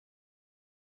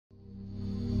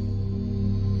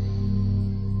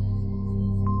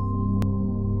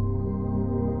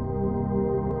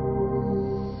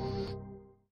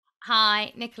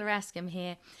Hi, Nicola Askham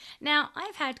here. Now,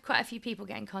 I've had quite a few people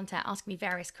get in contact asking me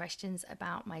various questions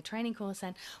about my training course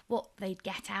and what they'd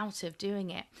get out of doing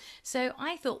it. So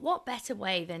I thought, what better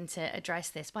way than to address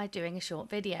this by doing a short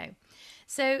video?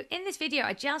 So in this video,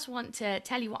 I just want to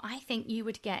tell you what I think you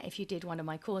would get if you did one of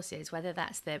my courses, whether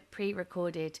that's the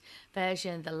pre-recorded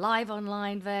version, the live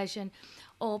online version,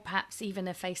 or perhaps even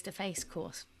a face-to-face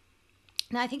course.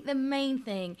 Now, I think the main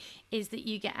thing is that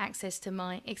you get access to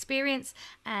my experience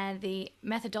and the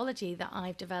methodology that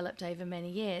I've developed over many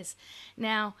years.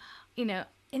 Now, in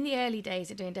the early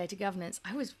days of doing data governance,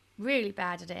 I was really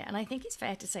bad at it, and I think it's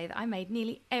fair to say that I made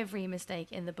nearly every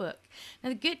mistake in the book. Now,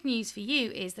 the good news for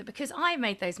you is that because I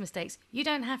made those mistakes, you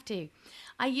don't have to.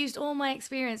 I used all my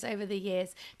experience over the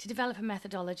years to develop a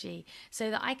methodology so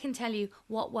that I can tell you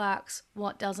what works,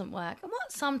 what doesn't work, and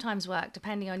what sometimes works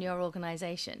depending on your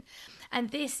organization. And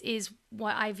this is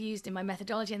what I've used in my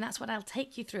methodology, and that's what I'll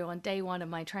take you through on day one of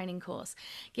my training course,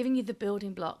 giving you the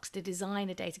building blocks to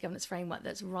design a data governance framework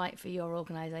that's right for your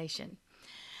organization.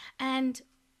 And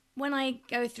when I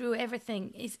go through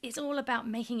everything, it's all about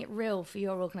making it real for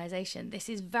your organization. This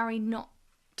is very not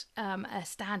a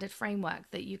standard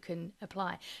framework that you can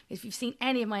apply. If you've seen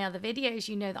any of my other videos,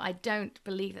 you know that I don't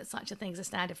believe that such a thing as a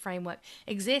standard framework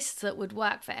exists that would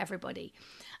work for everybody.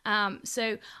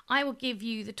 So I will give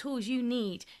you the tools you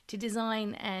need to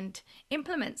design and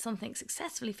implement something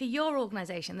successfully for your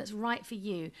organization that's right for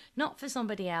you, not for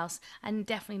somebody else, and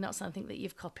definitely not something that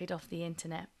you've copied off the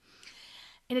internet.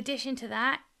 In addition to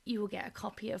that, you will get a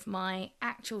copy of my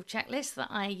actual checklist that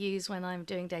I use when I'm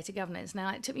doing data governance.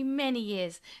 Now, it took me many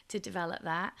years to develop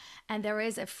that, and there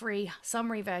is a free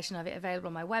summary version of it available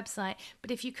on my website.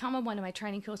 But if you come on one of my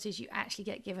training courses, you actually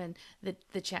get given the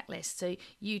checklist. So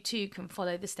you too can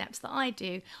follow the steps that I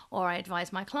do, or I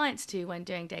advise my clients to when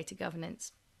doing data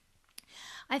governance.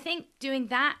 I think doing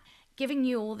that, giving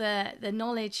you all the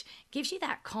knowledge, gives you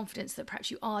that confidence that perhaps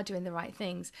you are doing the right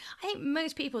things. I think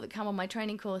most people that come on my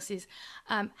training courses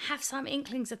have some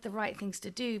inklings of the right things to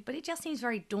do, but it just seems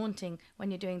very daunting when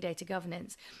you're doing data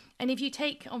governance. And if you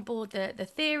take on board the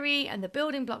theory and the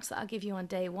building blocks that I'll give you on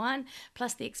day one,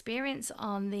 plus the experience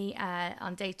on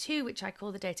day two, which I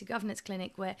call the data governance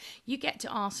clinic, where you get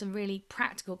to ask some really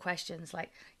practical questions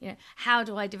like, how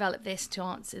do I develop this to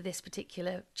answer this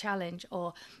particular challenge?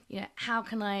 Or, how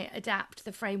can I adapt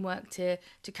the framework to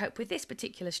cope with this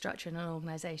particular structure in an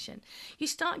organization? You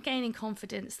start gaining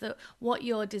confidence that what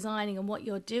you're designing and what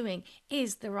you're doing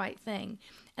is the right thing.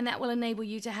 And that will enable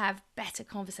you to have better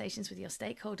conversations with your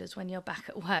stakeholders when you're back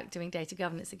at work doing data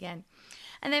governance again.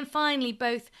 And then finally,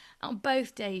 on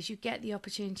both days, you get the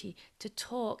opportunity to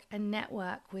talk and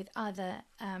network with other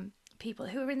people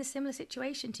who are in a similar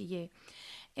situation to you.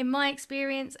 In my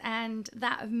experience and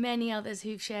that of many others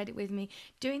who've shared it with me,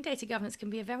 doing data governance can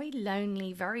be a very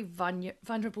lonely, very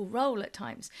vulnerable role at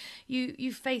times.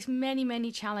 You face many, many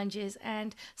challenges,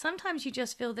 and sometimes you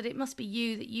just feel that it must be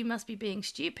you, that you must be being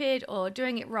stupid or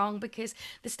doing it wrong because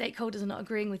the stakeholders are not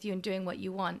agreeing with you and doing what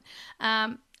you want.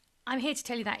 I'm here to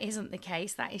tell you that isn't the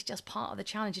case. That is just part of the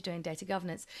challenge of doing data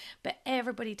governance. But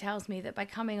everybody tells me that by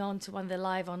coming on to one of the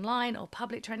live online or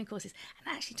public training courses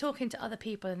and actually talking to other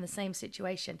people in the same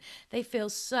situation, they feel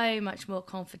so much more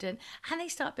confident, and they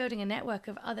start building a network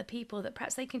of other people that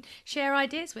perhaps they can share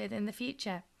ideas with in the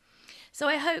future. So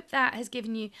I hope that has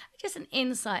given you just an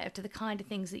insight into the kind of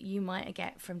things that you might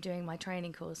get from doing my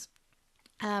training course.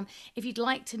 If you'd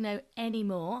like to know any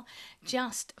more,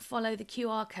 just follow the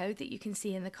QR code that you can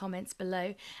see in the comments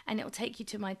below, and it will take you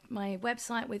to my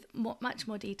website with much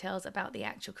more details about the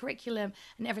actual curriculum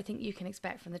and everything you can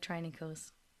expect from the training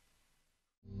course.